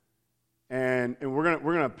And we're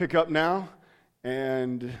gonna pick up now,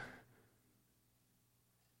 and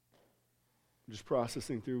just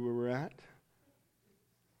processing through where we're at.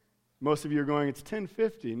 Most of you are going, it's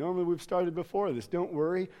 10:50. Normally we've started before this. Don't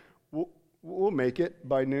worry, we'll make it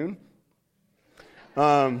by noon.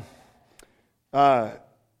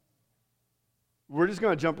 We're just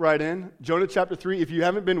going to jump right in. Jonah chapter 3. If you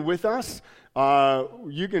haven't been with us,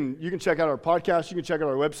 you can check out our podcast. You can check out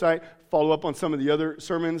our website. Follow up on some of the other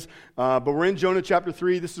sermons. But we're in Jonah chapter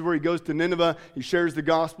 3. This is where he goes to Nineveh. He shares the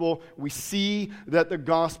gospel. We see that the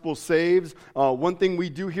gospel saves. One thing we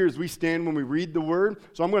do here is we stand when we read the word.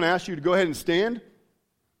 So I'm going to ask you to go ahead and stand.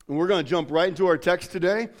 And we're going to jump right into our text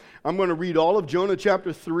today. I'm going to read all of Jonah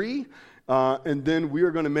chapter 3. And then we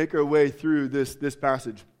are going to make our way through this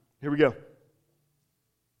passage. Here we go.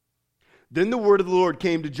 Then the word of the Lord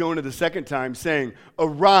came to Jonah the second time, saying,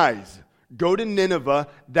 "Arise, go to Nineveh,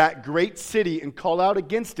 that great city, and call out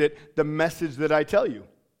against it the message that I tell you."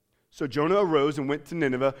 So Jonah arose and went to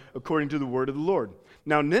Nineveh according to the word of the Lord.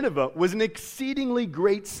 Now Nineveh was an exceedingly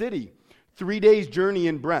great city, 3 days' journey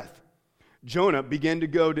in breadth. Jonah began to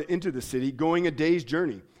go into the city, going a day's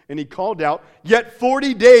journey. And he called out, "Yet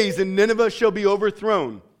 40 days and Nineveh shall be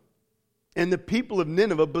overthrown." And the people of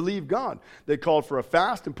Nineveh believed God. They called for a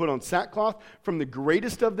fast and put on sackcloth, from the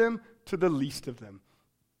greatest of them to the least of them.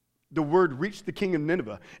 The word reached the king of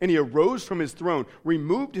Nineveh, and he arose from his throne,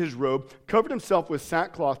 removed his robe, covered himself with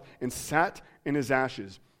sackcloth, and sat in his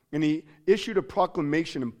ashes. And he issued a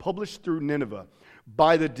proclamation and published through Nineveh,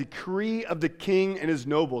 "By the decree of the king and his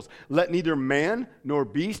nobles, let neither man, nor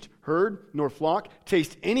beast, herd, nor flock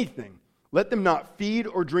taste anything. Let them not feed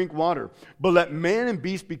or drink water, but let man and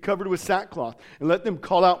beast be covered with sackcloth, and let them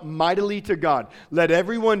call out mightily to God. Let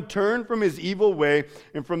everyone turn from his evil way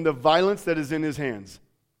and from the violence that is in his hands."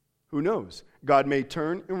 Who knows? God may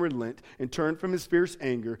turn and relent and turn from his fierce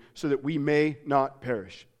anger so that we may not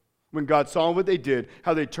perish. When God saw what they did,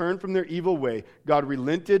 how they turned from their evil way, God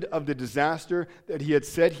relented of the disaster that he had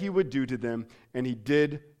said he would do to them, and he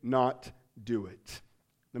did not do it.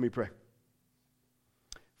 Let me pray.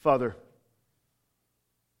 Father,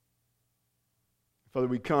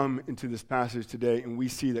 we come into this passage today and we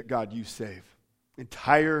see that, God, you save.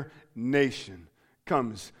 Entire nation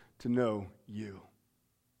comes to know you.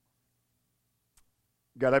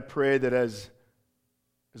 God, I pray that as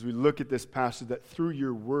we look at this passage, that through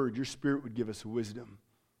your word, your Spirit would give us wisdom,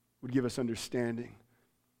 would give us understanding,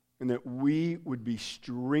 and that we would be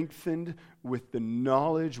strengthened with the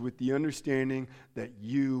knowledge, with the understanding that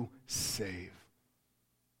you save.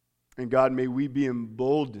 And God, may we be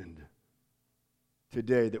emboldened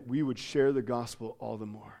today that we would share the gospel all the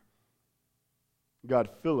more. God,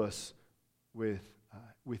 fill us with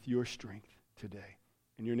your strength today.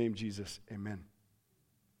 In your name, Jesus, amen.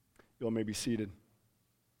 You all may be seated.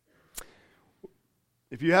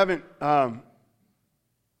 If you haven't kind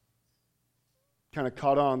of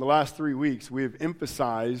caught on, the last 3 weeks we've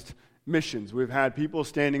emphasized missions. We've had people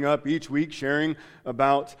standing up each week sharing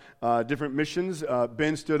about different missions.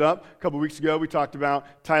 Ben stood up a couple weeks ago. We talked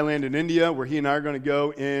about Thailand and India, where he and I are going to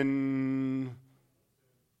go in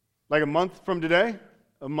like a month from today.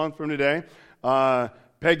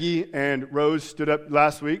 Peggy and Rose stood up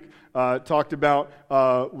last week, talked about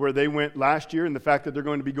where they went last year and the fact that they're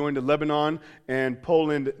going to be going to Lebanon and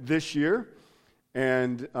Poland this year.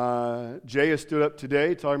 And Jay has stood up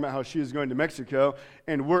today talking about how she is going to Mexico.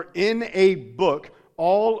 And we're in a book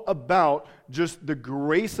all about just the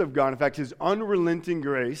grace of God. In fact, his unrelenting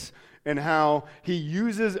grace, and how he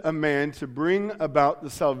uses a man to bring about the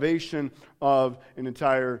salvation of an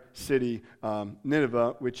entire city,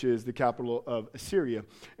 Nineveh, which is the capital of Assyria.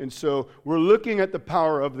 And so we're looking at the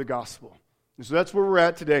power of the gospel. And so that's where we're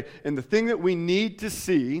at today. And the thing that we need to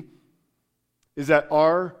see is that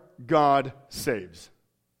our God saves.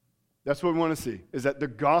 That's what we want to see, is that the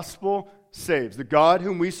gospel saves. The God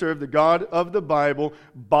whom we serve, the God of the Bible,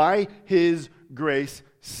 by his grace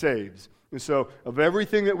saves. And so, of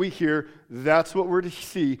everything that we hear, that's what we're to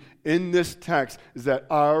see in this text, is that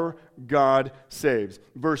our God saves.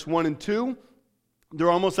 Verse 1 and 2, they're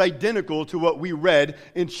almost identical to what we read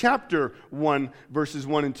in chapter 1, verses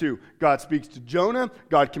 1 and 2. God speaks to Jonah.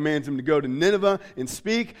 God commands him to go to Nineveh and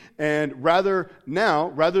speak. And rather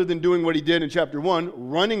than doing what he did in chapter 1,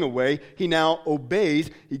 running away, he now obeys.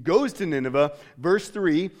 He goes to Nineveh. Verse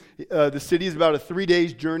 3, the city is about a 3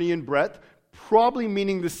 days journey in breadth, probably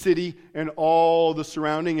meaning the city and all the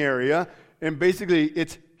surrounding area. And basically,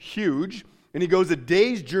 it's huge. And he goes a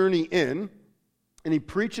day's journey in, and he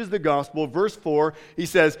preaches the gospel. Verse 4, he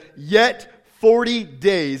says, "Yet 40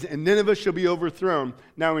 days, and Nineveh shall be overthrown."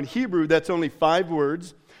 Now, in Hebrew, that's only 5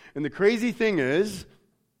 words. And the crazy thing is,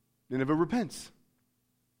 Nineveh repents.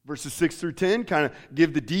 Verses 6 through 10 kind of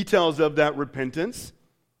give the details of that repentance.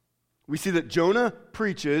 We see that Jonah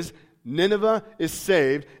preaches, Nineveh is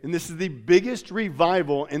saved, and this is the biggest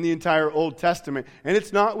revival in the entire Old Testament. And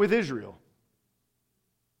it's not with Israel.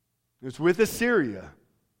 It's with Assyria.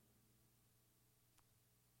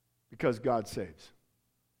 Because God saves.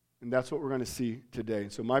 And that's what we're going to see today.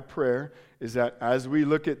 So my prayer is that as we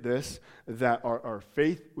look at this, that our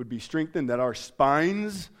faith would be strengthened, that our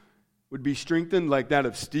spines would be strengthened like that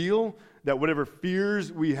of steel, that whatever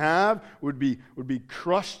fears we have would be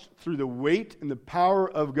crushed through the weight and the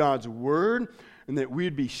power of God's Word, and that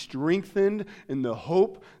we'd be strengthened in the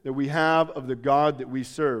hope that we have of the God that we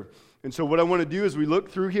serve. And so what I want to do as we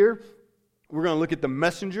look through here, we're going to look at the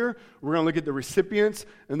messenger, we're going to look at the recipients,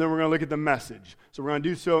 and then we're going to look at the message. So we're going to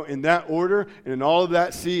do so in that order, and in all of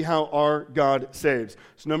that, see how our God saves.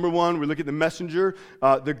 So number one, we look at the messenger.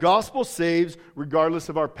 The gospel saves regardless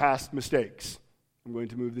of our past mistakes. I'm going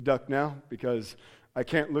to move the duck now because I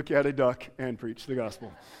can't look at a duck and preach the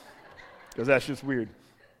gospel because that's just weird.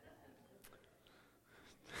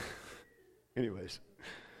 Anyways,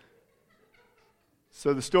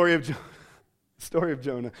 so the story of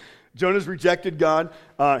Jonah. Jonah's rejected God.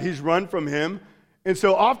 He's run from him. And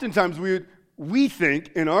so oftentimes we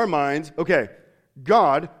think in our minds, okay,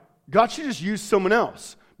 God should just use someone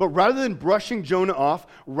else. But rather than brushing Jonah off,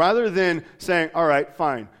 rather than saying, all right,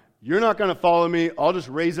 fine, you're not going to follow me, I'll just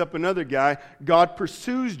raise up another guy, God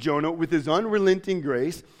pursues Jonah with his unrelenting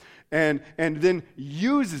grace and then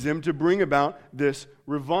uses him to bring about this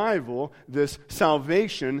revival, this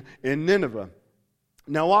salvation in Nineveh.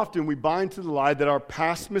 Now, often we buy into the lie that our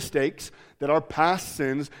past mistakes, that our past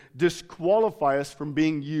sins disqualify us from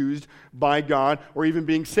being used by God or even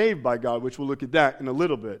being saved by God, which we'll look at that in a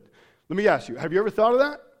little bit. Let me ask you, have you ever thought of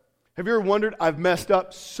that? Have you ever wondered, I've messed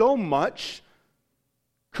up so much,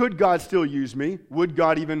 could God still use me? Would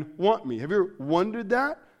God even want me? Have you ever wondered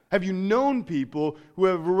that? Have you known people who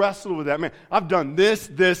have wrestled with that? Man, I've done this,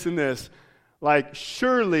 this, and this. Like,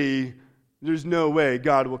 surely there's no way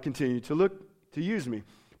God will continue to use me.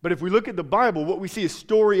 But if we look at the Bible, what we see is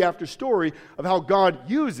story after story of how God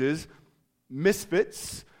uses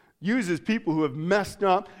misfits, uses people who have messed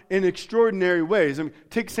up in extraordinary ways. I mean,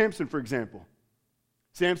 take Samson, for example.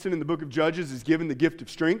 Samson in the book of Judges is given the gift of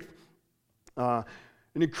strength. An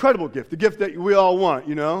incredible gift, the gift that we all want,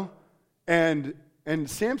 you know? And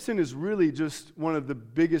Samson is really just one of the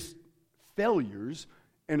biggest failures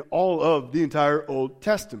in all of the entire Old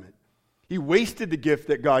Testament. He wasted the gift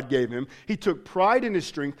that God gave him. He took pride in his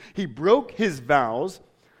strength. He broke his vows.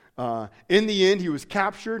 In the end, he was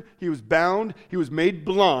captured. He was bound. He was made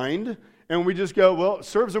blind. And we just go, well, it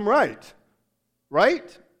serves him right.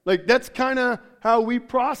 Right? Like, that's kind of how we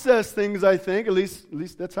process things, I think. At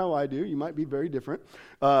least that's how I do. You might be very different.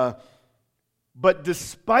 But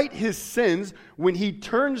despite his sins, when he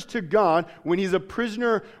turns to God, when he's a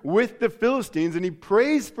prisoner with the Philistines and he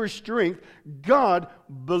prays for strength, God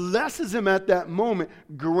blesses him at that moment,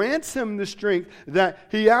 grants him the strength that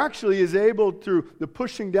he actually is able, through the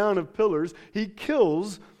pushing down of pillars, he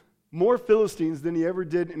kills more Philistines than he ever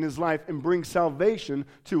did in his life and brings salvation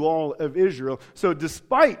to all of Israel. So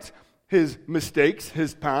despite his mistakes,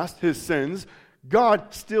 his past, his sins, God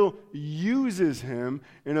still uses him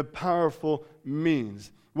in a powerful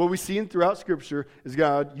means. What we see throughout Scripture is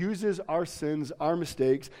God uses our sins, our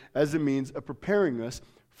mistakes, as a means of preparing us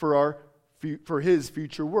for his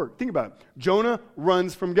future work. Think about it. Jonah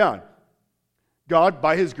runs from God. God,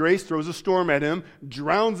 by his grace, throws a storm at him,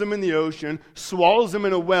 drowns him in the ocean, swallows him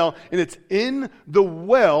in a well, and it's in the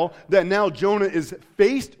well that now Jonah is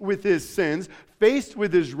faced with his sins, faced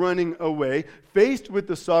with his running away, faced with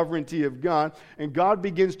the sovereignty of God, and God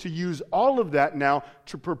begins to use all of that now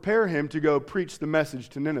to prepare him to go preach the message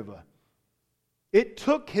to Nineveh. It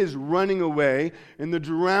took his running away and the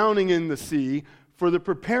drowning in the sea for the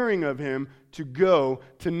preparing of him to go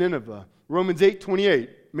to Nineveh. Romans 8:28,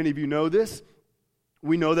 many of you know this.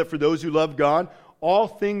 We know that for those who love God, all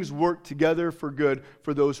things work together for good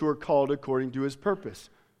for those who are called according to his purpose.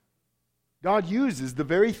 God uses the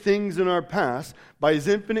very things in our past. By his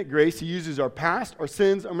infinite grace, he uses our past, our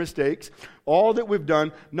sins, our mistakes, all that we've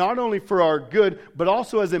done, not only for our good, but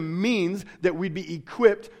also as a means that we'd be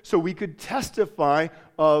equipped so we could testify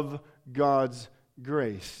of God's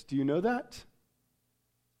grace. Do you know that?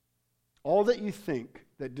 All that you think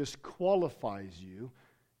that disqualifies you,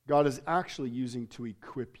 God is actually using to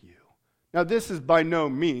equip you. Now, this is by no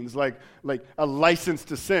means like a license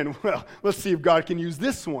to sin. Well, let's see if God can use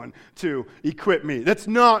this one to equip me. That's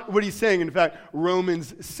not what he's saying. In fact,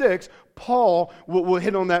 Romans 6, Paul will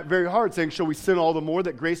hit on that very hard, saying, shall we sin all the more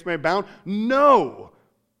that grace may abound? No.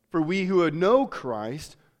 For we who know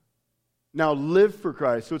Christ now live for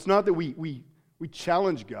Christ. So it's not that we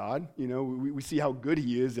challenge God. We see how good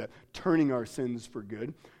he is at turning our sins for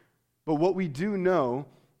good. But what we do know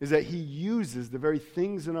is that he uses the very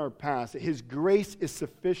things in our past, that his grace is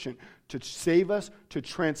sufficient to save us, to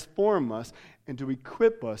transform us, and to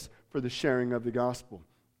equip us for the sharing of the gospel.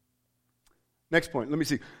 Next point, let me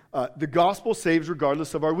see. The gospel saves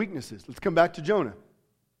regardless of our weaknesses. Let's come back to Jonah.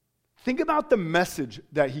 Think about the message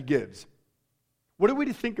that he gives. What are we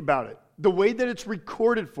to think about it? The way that it's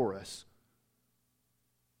recorded for us.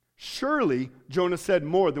 Surely, Jonah said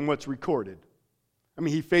more than what's recorded.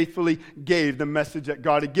 He faithfully gave the message that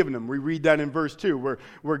God had given him. We read that in verse 2,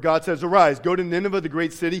 where God says, "Arise, go to Nineveh, the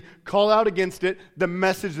great city, call out against it the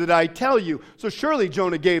message that I tell you." So surely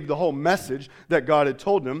Jonah gave the whole message that God had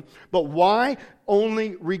told him. But why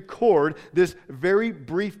only record this very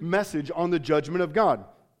brief message on the judgment of God?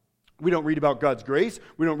 We don't read about God's grace.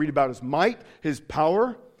 We don't read about his might, his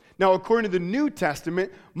power. Now, according to the New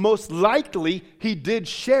Testament, most likely he did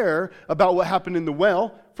share about what happened in the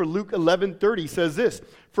well. For Luke 11:30 says this,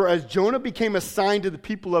 "For as Jonah became a sign to the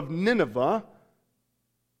people of Nineveh,"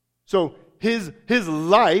 so his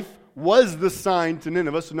life was the sign to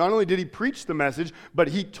Nineveh. So not only did he preach the message, but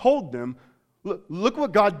he told them, look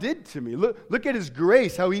what God did to me. Look at his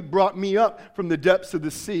grace, how he brought me up from the depths of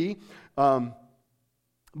the sea.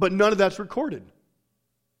 But none of that's recorded.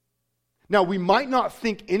 Now, we might not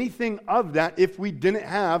think anything of that if we didn't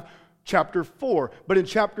have chapter 4. But in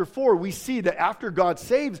chapter 4, we see that after God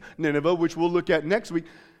saves Nineveh, which we'll look at next week,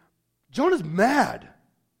 Jonah's mad.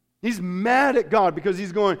 He's mad at God because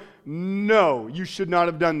he's going, "No, you should not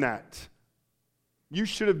have done that. You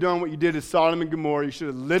should have done what you did to Sodom and Gomorrah. You should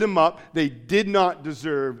have lit them up. They did not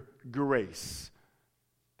deserve grace."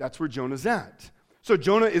 That's where Jonah's at. So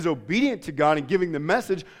Jonah is obedient to God in giving the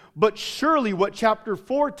message, but surely what chapter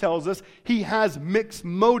 4 tells us, he has mixed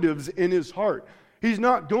motives in his heart. He's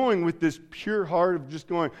not going with this pure heart of just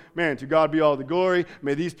going, "Man, to God be all the glory.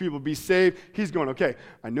 May these people be saved." He's going, "Okay,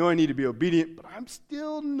 I know I need to be obedient, but I'm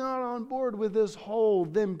still not on board with this whole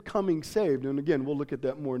them coming saved." And again, we'll look at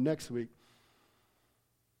that more next week.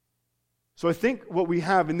 So I think what we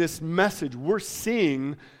have in this message, we're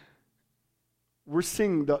seeing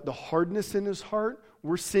the hardness in his heart.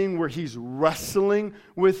 We're seeing where he's wrestling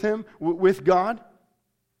with God.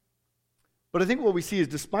 But I think what we see is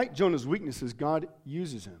despite Jonah's weaknesses, God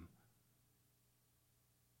uses him.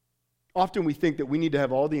 Often we think that we need to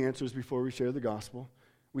have all the answers before we share the gospel.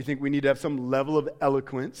 We think we need to have some level of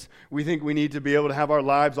eloquence. We think we need to be able to have our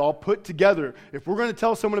lives all put together. If we're going to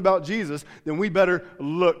tell someone about Jesus, then we better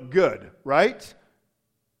look good, right?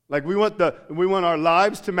 Like we want our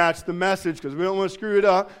lives to match the message because we don't want to screw it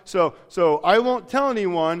up. So I won't tell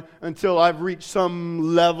anyone until I've reached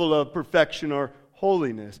some level of perfection or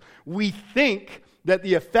holiness. We think that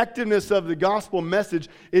the effectiveness of the gospel message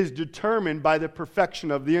is determined by the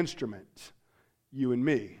perfection of the instrument, you and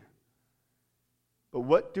me. But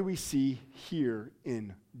what do we see here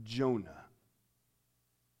in Jonah?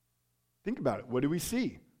 Think about it. What do we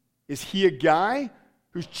see? Is he a guy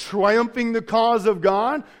who's triumphing the cause of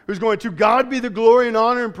God, who's going to God be the glory and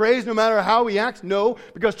honor and praise no matter how he acts? No,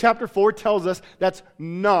 because chapter 4 tells us that's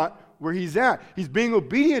not where he's at. He's being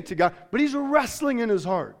obedient to God, but he's wrestling in his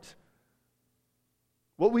heart.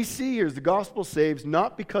 What we see here is the gospel saves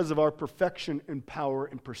not because of our perfection and power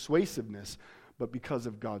and persuasiveness, but because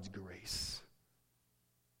of God's grace.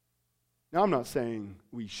 Now, I'm not saying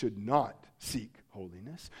we should not seek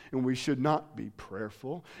holiness, and we should not be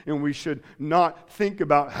prayerful, and we should not think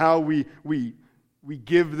about how we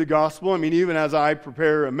give the gospel. I mean, even as I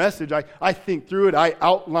prepare a message, I think through it, I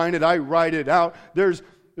outline it, I write it out.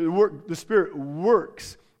 The Spirit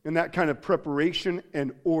works in that kind of preparation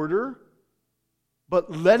and order. But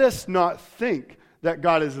let us not think that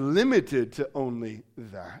God is limited to only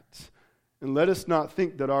that. And let us not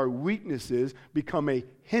think that our weaknesses become a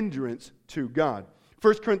hindrance to God.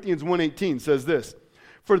 1 Corinthians 1:18 says this,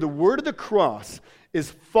 "For the word of the cross is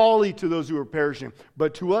folly to those who are perishing,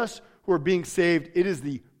 but to us who are being saved, it is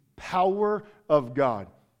the power of God."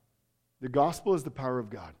 The gospel is the power of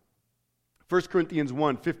God. 1 Corinthians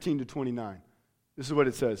 1:15-29. This is what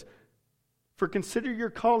it says. "For consider your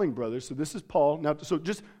calling, brothers." So this is Paul. Now, so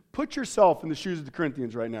just put yourself in the shoes of the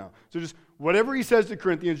Corinthians right now. So just whatever he says to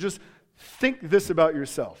Corinthians, just think this about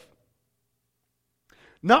yourself.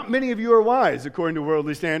 "Not many of you are wise according to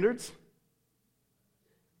worldly standards.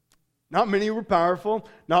 Not many were powerful.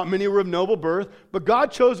 Not many were of noble birth. But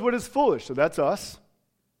God chose what is foolish," so that's us,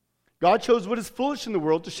 God chose what is foolish in the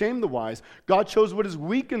world to shame the wise. God chose what is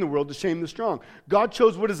weak in the world to shame the strong. God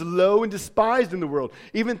chose what is low and despised in the world,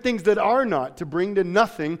 even things that are not, to bring to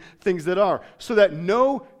nothing things that are, so that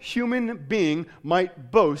no human being might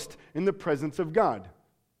boast in the presence of God. Do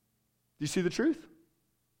you see the truth?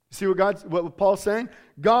 You see what Paul's saying?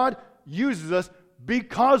 God uses us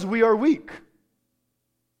because we are weak.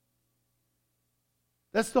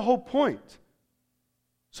 That's the whole point.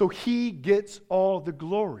 So he gets all the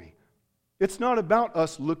glory. It's not about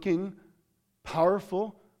us looking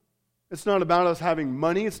powerful. It's not about us having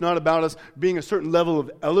money. It's not about us being a certain level of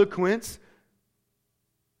eloquence.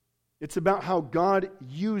 It's about how God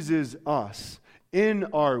uses us in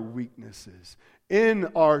our weaknesses, in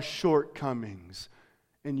our shortcomings,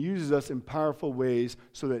 and uses us in powerful ways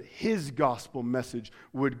so that his gospel message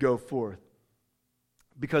would go forth.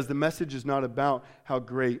 Because the message is not about how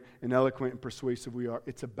great and eloquent and persuasive we are.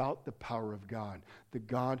 It's about the power of God, the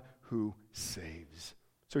God who saves.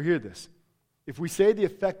 So hear this. If we say the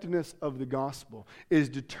effectiveness of the gospel is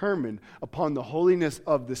determined upon the holiness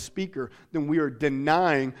of the speaker, then we are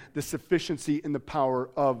denying the sufficiency and the power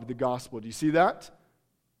of the gospel. Do you see that?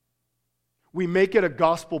 We make it a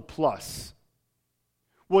gospel plus.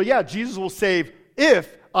 Well, yeah, Jesus will save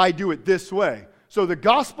if I do it this way. So the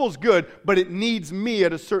gospel's good, but it needs me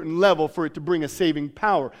at a certain level for it to bring a saving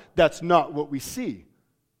power. That's not what we see.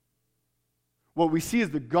 What we see is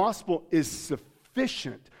the gospel is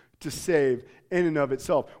sufficient to save in and of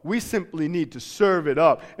itself. We simply need to serve it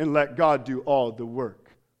up and let God do all the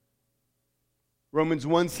work. Romans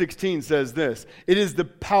 1:16 says this, "It is the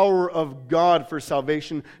power of God for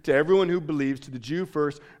salvation to everyone who believes, to the Jew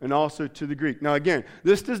first and also to the Greek." Now again,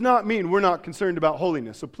 this does not mean we're not concerned about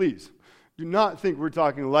holiness, so please do not think we're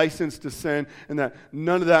talking license to sin and that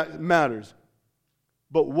none of that matters.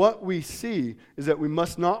 But what we see is that we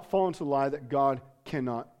must not fall into the lie that God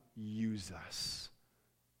cannot use us.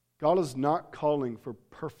 God is not calling for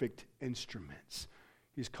perfect instruments.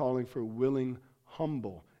 He's calling for willing,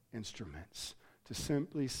 humble instruments to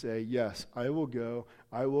simply say, yes, I will go,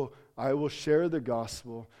 I will share the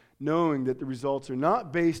gospel, knowing that the results are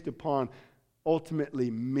not based upon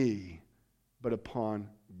ultimately me, but upon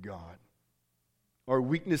God. Our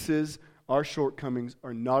weaknesses, our shortcomings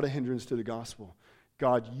are not a hindrance to the gospel.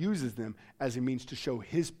 God uses them as a means to show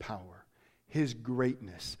his power, his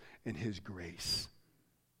greatness, and his grace.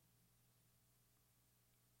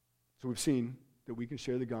 So we've seen that we can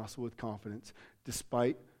share the gospel with confidence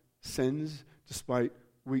despite sins, despite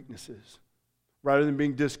weaknesses. Rather than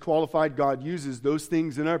being disqualified, God uses those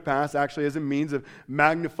things in our past actually as a means of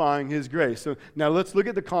magnifying his grace. So now let's look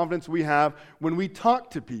at the confidence we have when we talk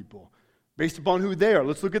to people based upon who they are.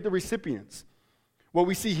 Let's look at the recipients. What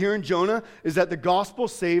we see here in Jonah is that the gospel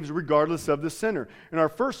saves regardless of the sinner. In our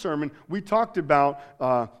first sermon, we talked about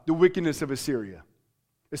the wickedness of Assyria.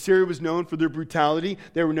 Assyria was known for their brutality.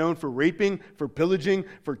 They were known for raping, for pillaging,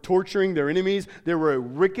 for torturing their enemies. They were a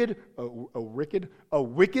wicked,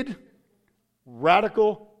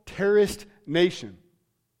 radical, terrorist nation.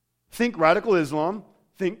 Think radical Islam.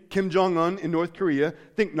 Think Kim Jong-un in North Korea.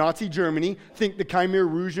 Think Nazi Germany. Think the Khmer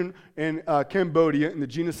Rouge in Cambodia and the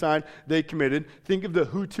genocide they committed. Think of the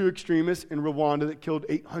Hutu extremists in Rwanda that killed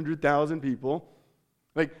 800,000 people.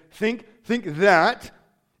 Think that.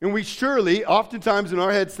 And we surely, oftentimes in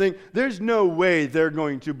our heads, think, there's no way they're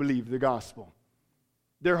going to believe the gospel.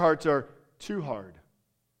 Their hearts are too hard.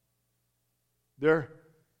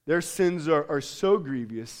 Their sins are so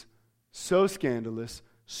grievous, so scandalous,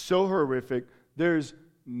 so horrific, there's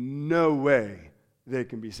no way they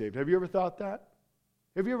can be saved. Have you ever thought that?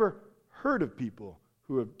 Have you ever heard of people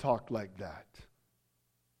who have talked like that?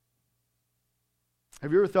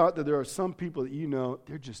 Have you ever thought that there are some people that you know,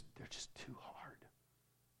 they're just too hard?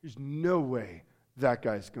 There's no way that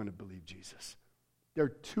guy's going to believe Jesus. They're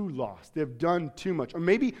too lost. They've done too much. Or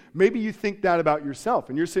maybe you think that about yourself,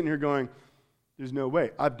 and you're sitting here going, there's no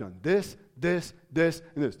way. I've done this, and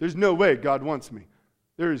this. There's no way God wants me.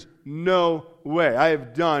 There's no way. I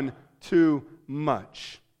have done too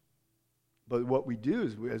much. But what we do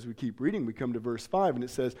is, as we keep reading, we come to verse 5, and it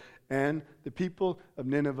says, and the people of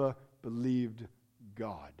Nineveh believed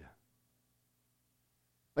God.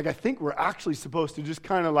 I think we're actually supposed to just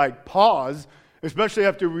kind of pause, especially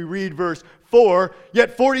after we read verse 4,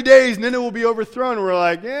 yet 40 days, Nineveh will be overthrown. And we're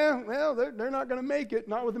like, yeah, well, they're not going to make it,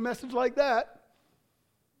 not with a message like that.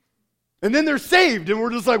 And then they're saved, and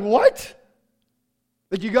we're just like, what?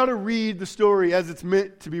 You got to read the story as it's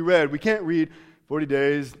meant to be read. We can't read 40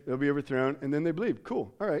 days, they'll be overthrown, and then they believe.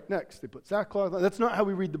 Cool. All right, next. They put sackcloth on. That's not how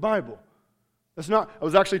we read the Bible. That's not. I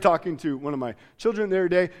was actually talking to one of my children the other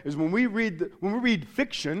day, is when we read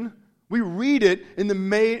fiction, We read it in the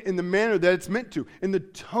manner that it's meant to, in the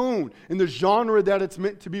tone, in the genre that it's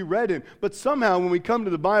meant to be read in. But somehow when we come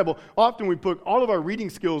to the Bible, often we put all of our reading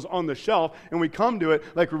skills on the shelf and we come to it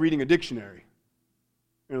like we're reading a dictionary.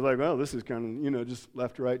 And it's like, well, this is kind of, just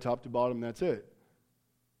left to right, top to bottom, that's it.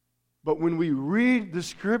 But when we read the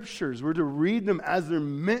Scriptures, we're to read them as they're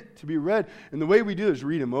meant to be read. And the way we do is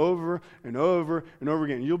read them over and over and over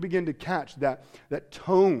again. You'll begin to catch that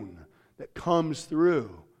tone that comes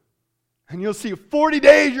through. And you'll see 40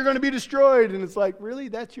 days you're going to be destroyed. And it's like, really?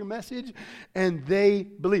 That's your message? And they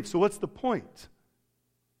believe. So what's the point?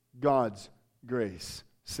 God's grace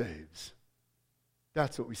saves.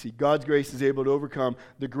 That's what we see. God's grace is able to overcome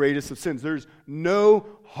the greatest of sins. There's no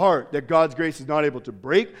heart that God's grace is not able to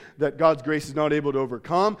break, that God's grace is not able to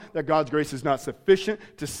overcome, that God's grace is not sufficient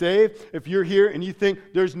to save. If you're here and you think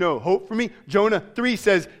there's no hope for me, Jonah 3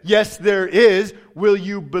 says, yes, there is. Will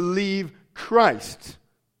you believe Christ?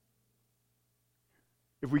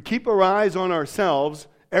 If we keep our eyes on ourselves,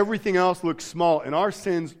 everything else looks small and our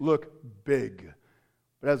sins look big.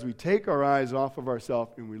 But as we take our eyes off of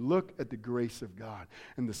ourselves and we look at the grace of God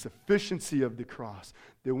and the sufficiency of the cross,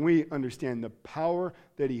 then we understand the power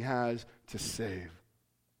that He has to save.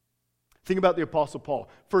 Think about the Apostle Paul,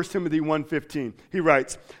 1 Timothy 1:15. He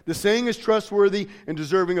writes, the saying is trustworthy and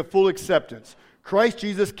deserving of full acceptance. Christ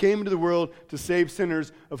Jesus came into the world to save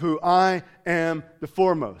sinners, of whom I am the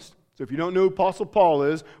foremost. So if you don't know who Apostle Paul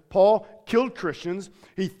is, Paul killed Christians,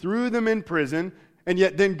 he threw them in prison, and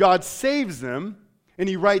yet then God saves them, and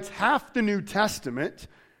he writes half the New Testament.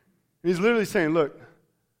 And he's literally saying, look,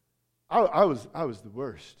 I was the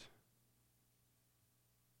worst.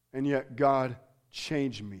 And yet God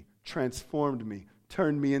changed me, transformed me,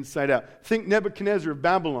 turned me inside out. Think Nebuchadnezzar of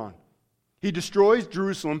Babylon. He destroys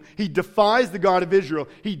Jerusalem. He defies the God of Israel.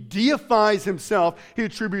 He deifies himself. He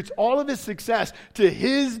attributes all of his success to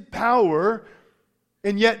his power.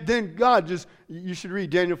 And yet then God you should read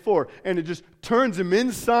Daniel 4, and it just turns him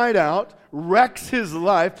inside out, wrecks his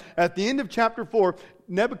life. At the end of chapter 4,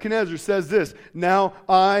 Nebuchadnezzar says this, now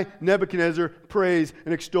I, Nebuchadnezzar, praise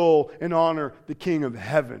and extol and honor the King of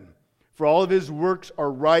heaven. For all of his works are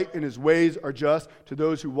right and his ways are just. To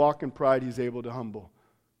those who walk in pride, he's able to humble.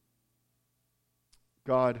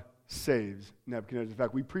 God saves Nebuchadnezzar. In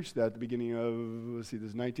fact, we preached that at the beginning of,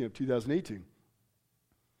 2018.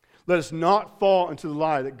 Let us not fall into the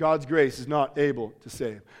lie that God's grace is not able to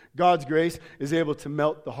save. God's grace is able to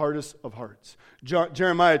melt the hardest of hearts.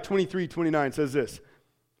 Jeremiah 23:29 says this.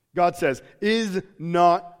 God says, is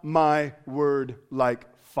not my word like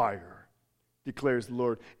fire, declares the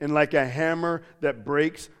Lord, and like a hammer that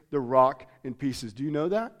breaks the rock in pieces. Do you know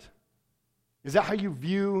that? Is that how you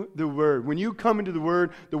view the Word? When you come into the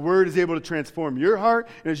Word is able to transform your heart.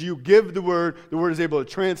 And as you give the Word is able to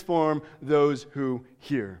transform those who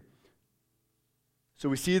hear. So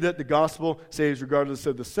we see that the gospel saves regardless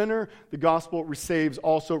of the sinner. The gospel saves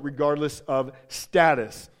also regardless of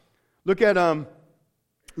status. Look at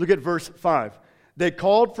verse 5. They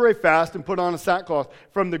called for a fast and put on a sackcloth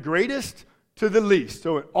from the greatest to the least.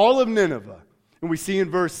 So in all of Nineveh. And we see in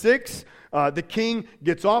verse 6, the king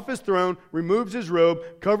gets off his throne, removes his robe,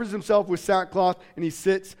 covers himself with sackcloth, and he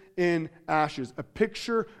sits in ashes. A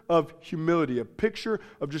picture of humility, a picture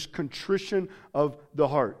of just contrition of the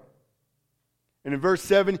heart. And in verse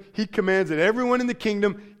 7, he commands that everyone in the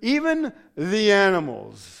kingdom, even the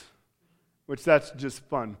animals, which that's just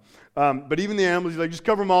fun. But even the animals, he's like, just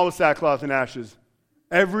cover them all with sackcloth and ashes.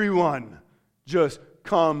 Everyone, just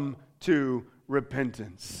come to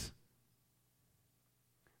repentance.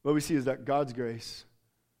 What we see is that God's grace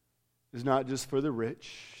is not just for the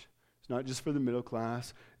rich, it's not just for the middle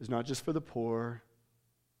class, it's not just for the poor.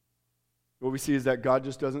 What we see is that God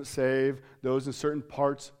just doesn't save those in certain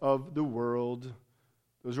parts of the world,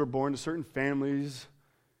 those who are born to certain families.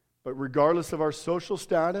 But regardless of our social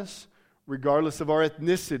status, regardless of our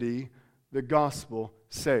ethnicity, the gospel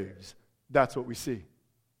saves. That's what we see.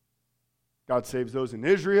 God saves those in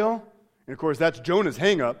Israel. And of course, that's Jonah's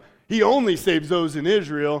hang-up. He only saves those in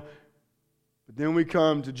Israel. But then we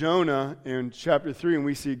come to Jonah in chapter 3, and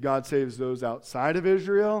we see God saves those outside of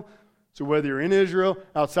Israel. So whether you're in Israel,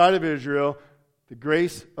 outside of Israel, the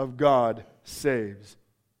grace of God saves.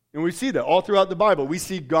 And we see that all throughout the Bible. We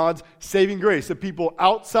see God's saving grace of people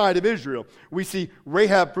outside of Israel. We see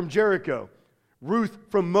Rahab from Jericho, Ruth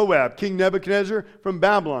from Moab, King Nebuchadnezzar from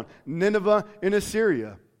Babylon, Nineveh in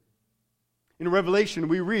Assyria. In Revelation,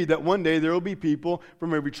 we read that one day there will be people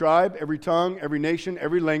from every tribe, every tongue, every nation,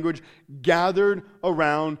 every language gathered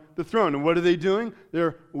around the throne. And what are they doing?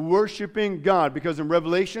 They're worshiping God, because in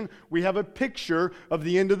Revelation, we have a picture of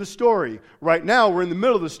the end of the story. Right now, we're in the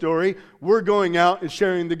middle of the story. We're going out and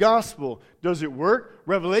sharing the gospel. Does it work?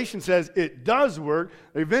 Revelation says it does work.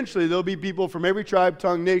 Eventually, there'll be people from every tribe,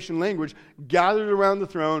 tongue, nation, language gathered around the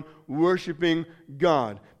throne worshiping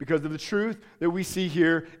God because of the truth that we see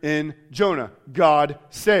here in Jonah. God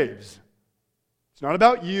saves. It's not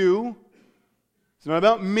about you. It's not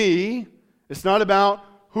about me. It's not about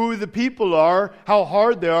who the people are, how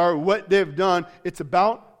hard they are, what they've done. It's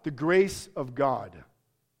about the grace of God.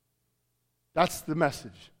 That's the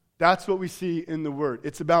message. That's what we see in the Word.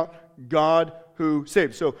 It's about God who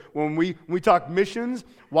saves. So when we talk missions,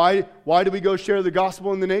 why do we go share the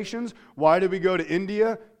gospel in the nations? Why do we go to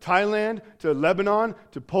India, Thailand, to Lebanon,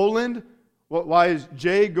 to Poland? Why is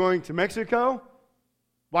Jay going to Mexico?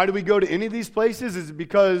 Why do we go to any of these places? Is it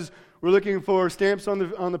because we're looking for stamps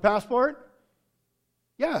on the passport?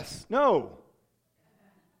 Yes. No.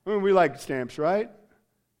 I mean, we like stamps, right?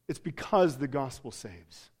 It's because the gospel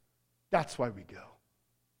saves. That's why we go.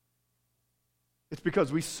 It's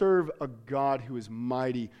because we serve a God who is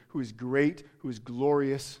mighty, who is great, who is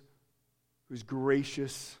glorious, who is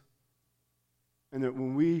gracious. And that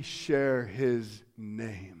when we share His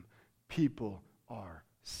name, people are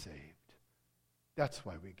saved. That's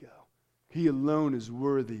why we go. He alone is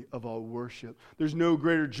worthy of all worship. There's no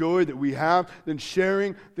greater joy that we have than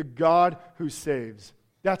sharing the God who saves.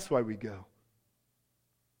 That's why we go.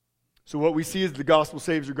 So what we see is the gospel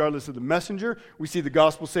saves regardless of the messenger. We see the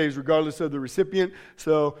gospel saves regardless of the recipient.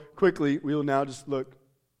 So quickly, we'll just look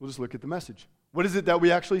at the message. What is it that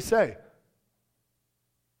we actually say?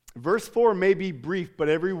 Verse 4 may be brief, but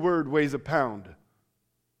every word weighs a pound.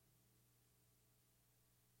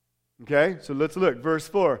 Okay, so let's look. Verse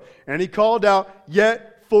 4. And he called out,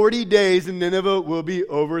 "Yet 40 days and Nineveh will be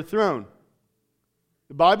overthrown."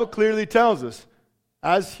 The Bible clearly tells us,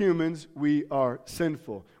 as humans, we are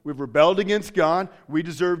sinful. We've rebelled against God. We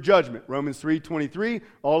deserve judgment. Romans 3:23,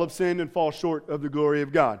 all have sinned and fall short of the glory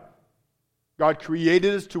of God. God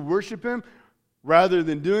created us to worship Him. Rather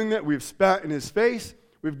than doing that, we've spat in His face.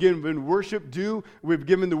 We've given worship due. We've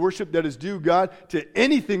given the worship that is due God to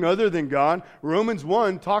anything other than God. Romans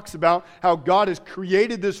 1 talks about how God has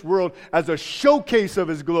created this world as a showcase of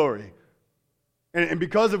His glory. And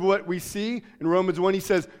because of what we see in Romans 1, he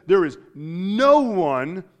says, there is no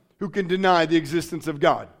one who can deny the existence of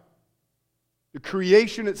God. The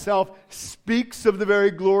creation itself speaks of the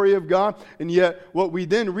very glory of God, and yet what we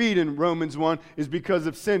then read in Romans 1 is because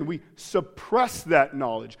of sin, we suppress that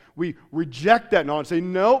knowledge. We reject that knowledge, say,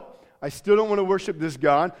 no, I still don't want to worship this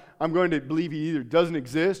God. I'm going to believe He either doesn't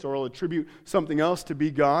exist or I'll attribute something else to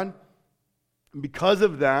be God. And because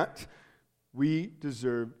of that, we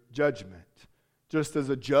deserve judgment. Just as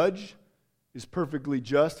a judge is perfectly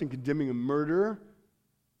just in condemning a murderer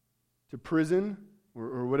to prison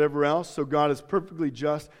or whatever else, so God is perfectly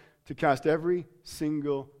just to cast every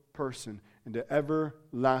single person into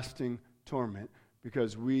everlasting torment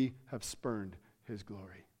because we have spurned His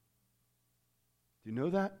glory. Do you know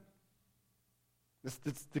that?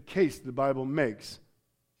 That's the case the Bible makes.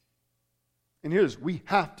 And here's, we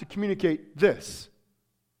have to communicate this.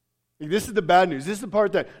 This is the bad news. This is the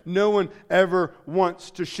part that no one ever wants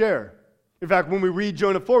to share. In fact, when we read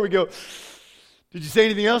Jonah 4, we go, did you say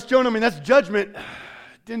anything else, Jonah? I mean, that's judgment.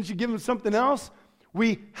 Didn't you give him something else?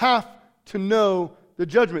 We have to know the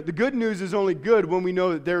judgment. The good news is only good when we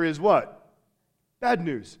know that there is what? Bad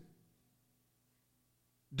news.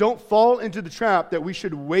 Don't fall into the trap that we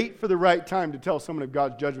should wait for the right time to tell someone of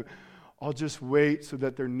God's judgment. I'll just wait so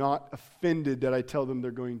that they're not offended that I tell them they're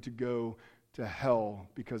going to go to hell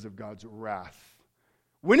because of God's wrath.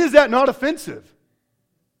 When is that not offensive?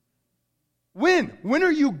 When? When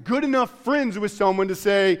are you good enough friends with someone to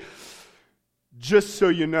say, just so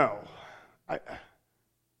you know?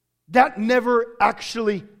 That never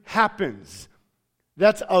actually happens.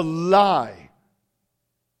 That's a lie.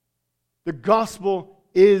 The gospel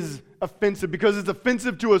is offensive because it's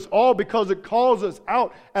offensive to us all because it calls us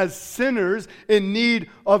out as sinners in need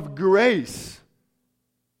of grace.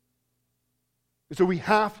 So we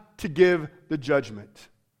have to give the judgment.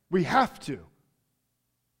 We have to.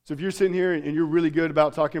 So if you're sitting here and you're really good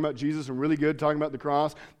about talking about Jesus and really good talking about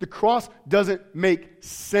the cross doesn't make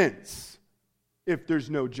sense if there's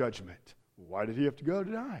no judgment. Why did He have to go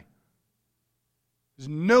to die? There's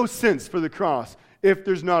no sense for the cross if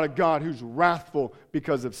there's not a God who's wrathful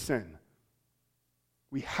because of sin.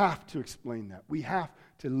 We have to explain that. We have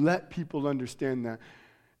to let people understand that.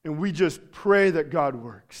 And we just pray that God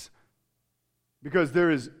works. Because there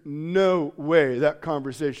is no way that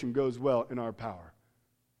conversation goes well in our power.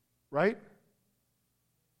 Right?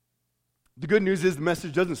 The good news is the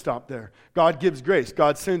message doesn't stop there. God gives grace.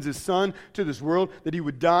 God sends His Son to this world that He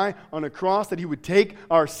would die on a cross, that He would take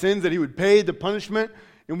our sins, that He would pay the punishment.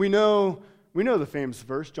 And we know the famous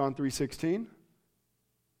verse, John 3:16.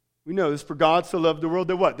 We know this, for God so loved the world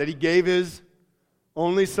that what? That He gave His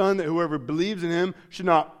only Son, that whoever believes in Him should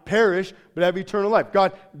not perish, but have eternal life.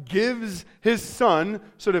 God gives His Son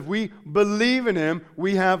so that if we believe in Him,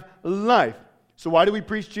 we have life. So why do we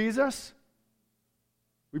preach Jesus?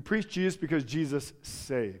 We preach Jesus because Jesus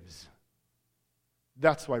saves.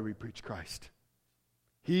 That's why we preach Christ.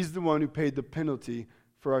 He's the one who paid the penalty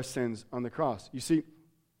for our sins on the cross. You see,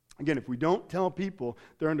 again, if we don't tell people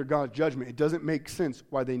they're under God's judgment, it doesn't make sense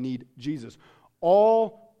why they need Jesus.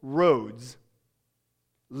 All roads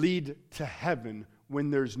lead to heaven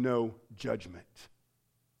when there's no judgment.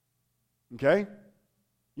 Okay?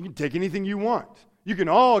 You can take anything you want. You can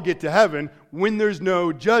all get to heaven when there's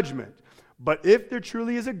no judgment. But if there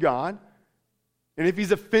truly is a God, and if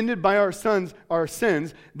He's offended by our sins,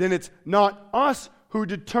 then it's not us who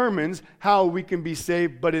determines how we can be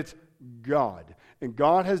saved, but it's God. And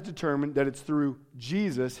God has determined that it's through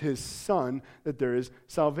Jesus, His Son, that there is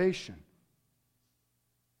salvation.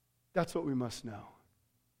 That's what we must know.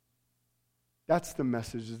 That's the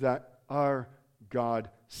message, is that our God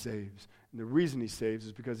saves. And the reason He saves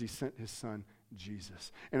is because He sent His Son,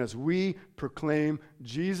 Jesus. And as we proclaim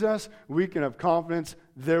Jesus, we can have confidence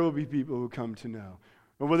there will be people who come to know.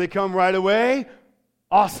 And will they come right away?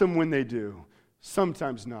 Awesome when they do.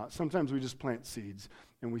 Sometimes not. Sometimes we just plant seeds.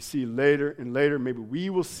 And we see later and later, maybe we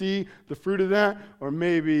will see the fruit of that, or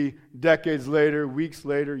maybe decades later, weeks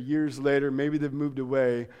later, years later, maybe they've moved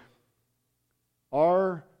away.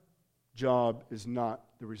 Our job is not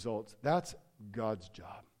the results. That's God's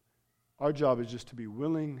job. Our job is just to be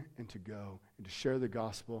willing and to go and to share the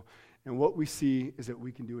gospel. And what we see is that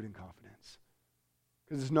we can do it in confidence.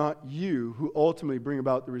 Because it's not you who ultimately bring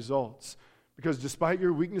about the results. Because despite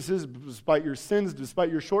your weaknesses, despite your sins,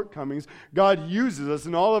 despite your shortcomings, God uses us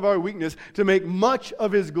in all of our weakness to make much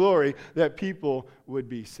of His glory that people would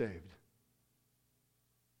be saved.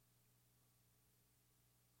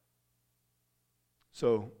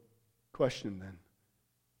 So, question then.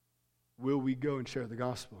 Will we go and share the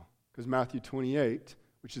gospel? Because Matthew 28,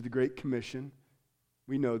 which is the Great Commission,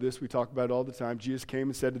 we know this, we talk about it all the time. Jesus came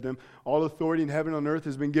and said to them, all authority in heaven and on earth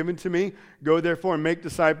has been given to me. Go therefore and make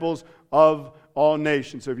disciples of all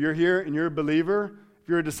nations. So if you're here and you're a believer, if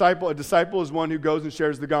you're a disciple is one who goes and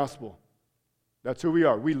shares the gospel. That's who we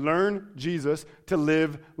are. We learn Jesus to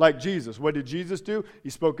live like Jesus. What did Jesus do? He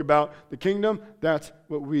spoke about the kingdom. That's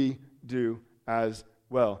what we do as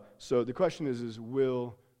well. So the question is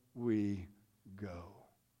will we go?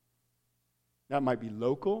 That might be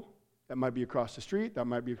local. That might be across the street. That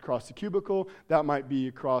might be across the cubicle. That might be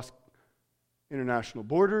across international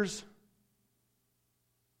borders.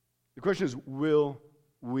 The question is, will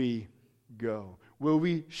we go? Will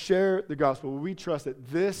we share the gospel? Will we trust that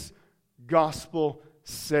this gospel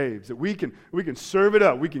saves? That we can serve it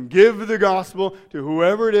up. We can give the gospel to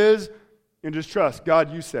whoever it is and just trust,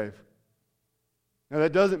 God, you save. Now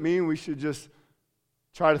that doesn't mean we should just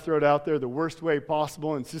try to throw it out there the worst way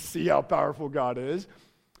possible and just see how powerful God is.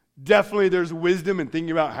 Definitely there's wisdom in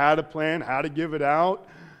thinking about how to plan, how to give it out.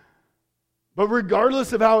 But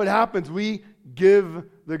regardless of how it happens, we give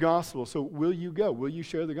the gospel. So will you go? Will you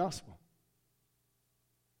share the gospel?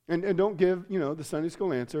 And don't give, the Sunday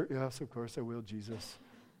school answer, yes, of course I will, Jesus.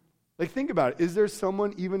 Like, think about it. Is there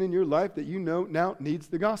someone even in your life that you know now needs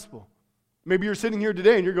the gospel? Maybe you're sitting here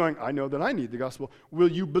today and you're going, I know that I need the gospel.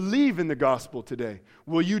 Will you believe in the gospel today?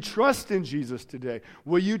 Will you trust in Jesus today?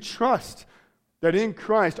 Will you trust that in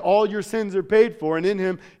Christ all your sins are paid for and in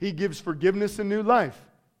Him He gives forgiveness and new life?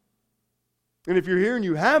 And if you're here and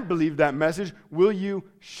you have believed that message, will you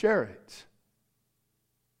share it?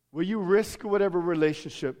 Will you risk whatever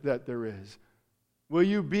relationship that there is? Will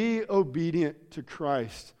you be obedient to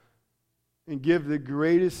Christ and give the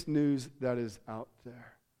greatest news that is out there?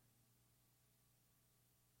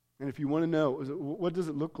 And if you want to know, what does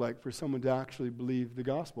it look like for someone to actually believe the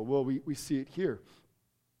gospel? Well, we see it here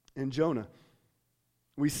in Jonah.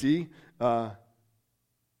 We see that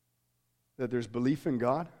there's belief in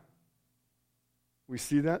God. We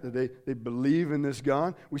see that they believe in this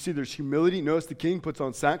God. We see there's humility. Notice the king puts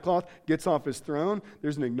on sackcloth, gets off his throne.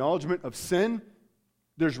 There's an acknowledgement of sin.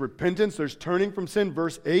 There's repentance. There's turning from sin.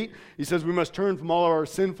 Verse 8, he says we must turn from all of our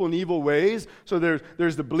sinful and evil ways. So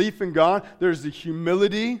there's the belief in God. There's the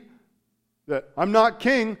humility That I'm not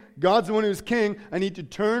king. God's the one who's king. I need to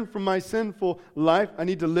turn from my sinful life. I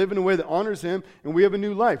need to live in a way that honors him, and we have a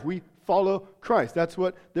new life. We follow Christ. That's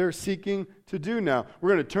what they're seeking to do now. We're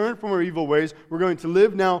going to turn from our evil ways. We're going to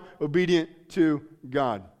live now obedient to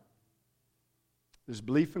God. There's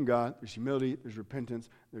belief in God. There's humility. There's repentance.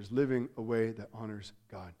 There's living a way that honors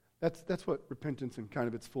God. That's what repentance in kind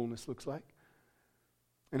of its fullness looks like.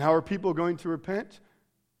 And how are people going to repent?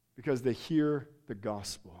 Because they hear the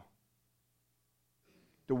gospel.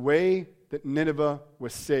 The way that Nineveh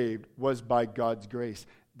was saved was by God's grace.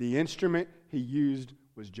 The instrument he used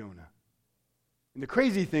was Jonah. And the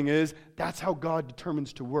crazy thing is, that's how God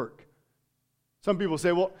determines to work. Some people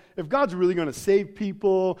say, well, if God's really going to save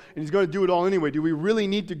people and he's going to do it all anyway, do we really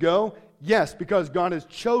need to go? Yes, because God has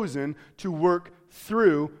chosen to work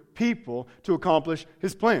through people to accomplish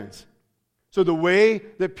his plans. So the way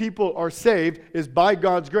that people are saved is by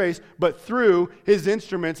God's grace, but through his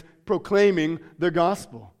instruments proclaiming the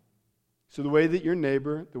gospel. So the way that your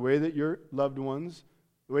neighbor, the way that your loved ones,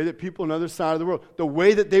 the way that people on the other side of the world, the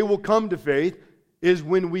way that they will come to faith is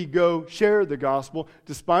when we go share the gospel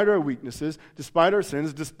despite our weaknesses, despite our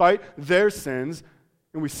sins, despite their sins,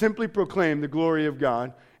 and we simply proclaim the glory of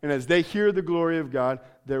God. And as they hear the glory of God,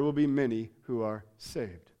 there will be many who are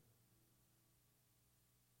saved.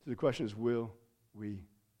 So the question is, will we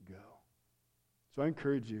go? So I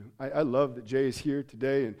encourage you. I love that Jay is here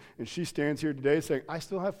today, and she stands here today saying, I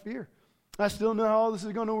still have fear. I still know how all this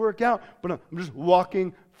is going to work out, but I'm just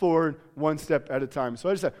walking forward one step at a time. So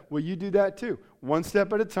I just said, will you do that too? One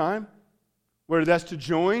step at a time. Whether that's to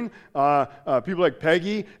join people like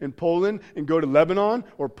Peggy in Poland and go to Lebanon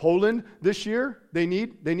or Poland this year, they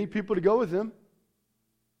need people to go with them.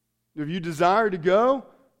 If you desire to go,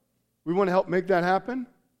 we want to help make that happen.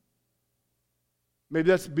 Maybe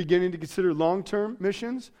that's beginning to consider long-term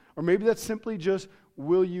missions, or maybe that's simply just,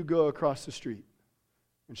 will you go across the street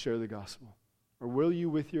and share the gospel? Or will you,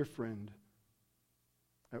 with your friend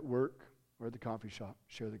at work or at the coffee shop,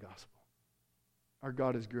 share the gospel? Our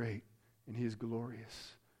God is great, and he is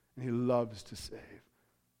glorious, and he loves to save.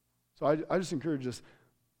 So I just encourage us,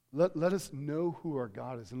 let us know who our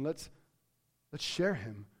God is, and let's share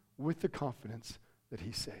him with the confidence that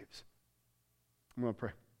he saves. I'm going to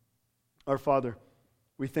pray. Our Father,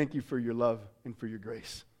 we thank you for your love and for your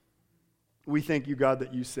grace. We thank you, God,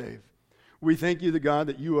 that you save. We thank you, the God,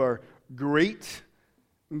 that you are great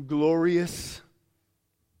and glorious,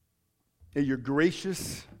 and you're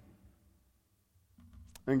gracious.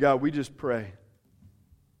 And God, we just pray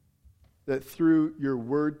that through your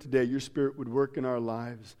word today, your Spirit would work in our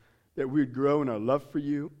lives, that we would grow in our love for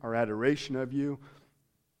you, our adoration of you,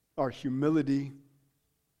 our humility,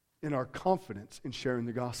 and our confidence in sharing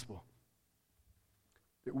the gospel.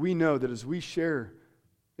 That we know that as we share,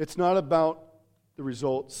 it's not about the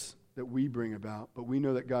results that we bring about, but we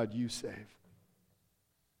know that, God, you save.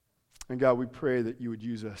 And God, we pray that you would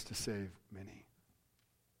use us to save many.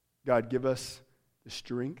 God, give us the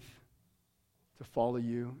strength to follow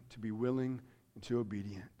you, to be willing and to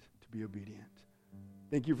be obedient.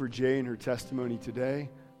 Thank you for Jay and her testimony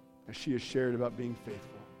today as she has shared about being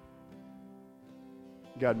faithful.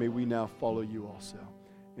 God, may we now follow you also.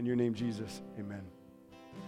 In your name, Jesus, amen.